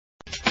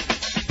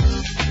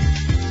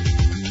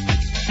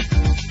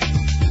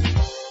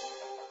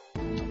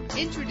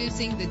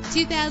Introducing the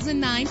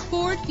 2009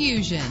 Ford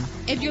Fusion.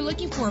 If you're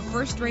looking for a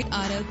first-rate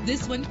auto,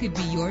 this one could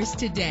be yours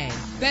today.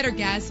 Better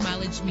gas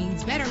mileage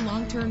means better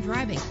long-term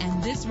driving,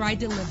 and this ride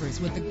delivers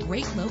with a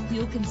great low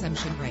fuel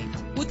consumption rate.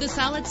 With a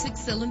solid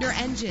 6-cylinder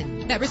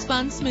engine that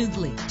responds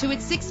smoothly to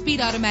its 6-speed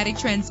automatic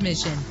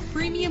transmission,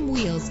 premium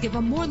wheels give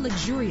a more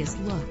luxurious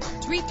look.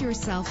 Treat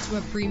yourself to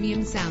a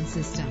premium sound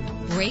system.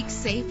 Brake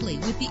safely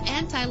with the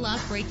anti-lock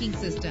braking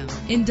system.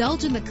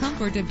 Indulge in the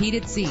comfort of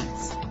heated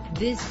seats.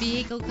 This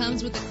vehicle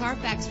comes with a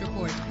Carfax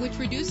report, which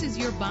reduces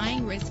your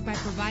buying risk by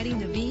providing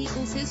the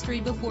vehicle's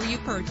history before you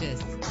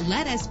purchase.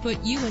 Let us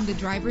put you in the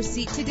driver's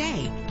seat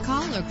today.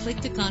 Call or click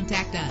to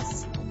contact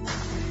us.